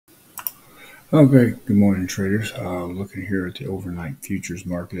Okay, good morning, traders. Looking here at the overnight futures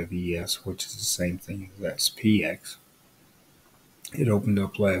market of ES, which is the same thing as SPX. It opened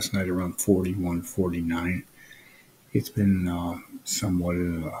up last night around 41.49. It's been somewhat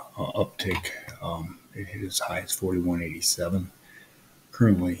in an uptick. It hit as high as 41.87.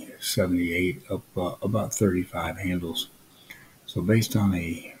 Currently 78, up about 35 handles. So based on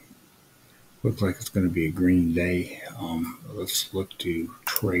looks like it's going to be a green day. Let's look to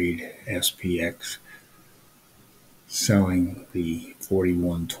trade SPX. Selling the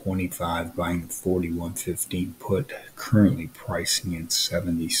 41.25, buying the 41.15 put, currently pricing in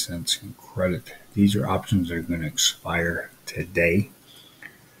 70 cents in credit. These are options that are going to expire today.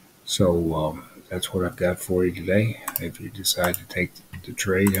 So that's what I've got for you today. If you decide to take the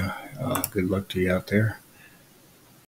trade, good luck to you out there.